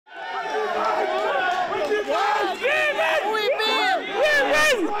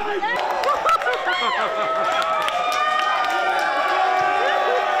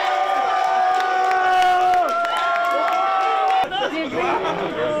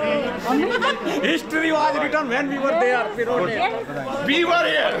History was written when we were there. We wrote it. We were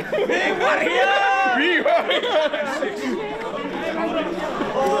here. We were here. We were here.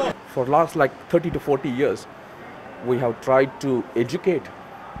 For last like 30 to 40 years, we have tried to educate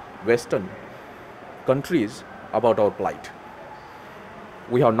Western countries about our plight.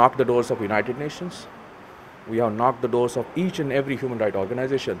 We have knocked the doors of United Nations. We have knocked the doors of each and every human rights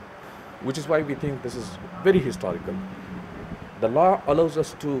organization, which is why we think this is very historical. The law allows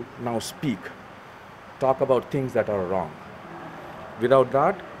us to now speak, talk about things that are wrong. Without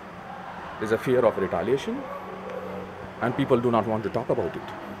that, there's a fear of retaliation, and people do not want to talk about it.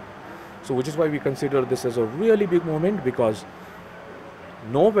 So which is why we consider this as a really big moment, because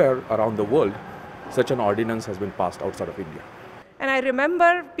nowhere around the world such an ordinance has been passed outside of India. And I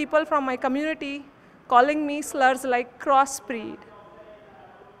remember people from my community calling me slurs like crossbreed.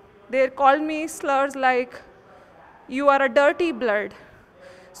 They called me slurs like, you are a dirty blood.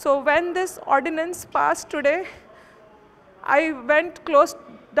 So when this ordinance passed today, I went close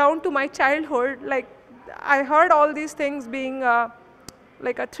down to my childhood. Like, I heard all these things being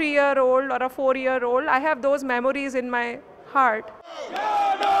like a 3-year-old or a 4-year-old. I have those memories in my heart.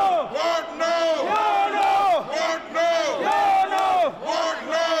 No, no! Vote no! No, no! Vote no! No, no! Vote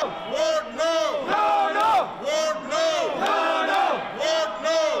no! Vote no! No, no! Vote no! No, no! Vote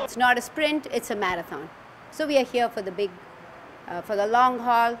no! It's not a sprint, it's a marathon. So we are here for the long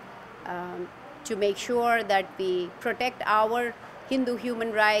haul, to make sure that we protect our Hindu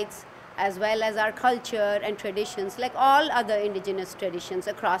human rights as well as our culture and traditions, like all other indigenous traditions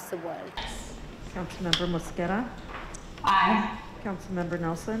across the world. Councilmember Mosqueda. Aye. Councilmember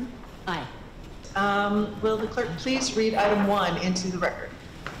Nelson. Aye. Will the clerk please read item 1 into the record?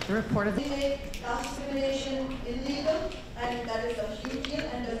 The report of the caste discrimination illegal, and that is a huge deal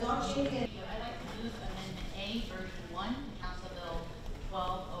and does not change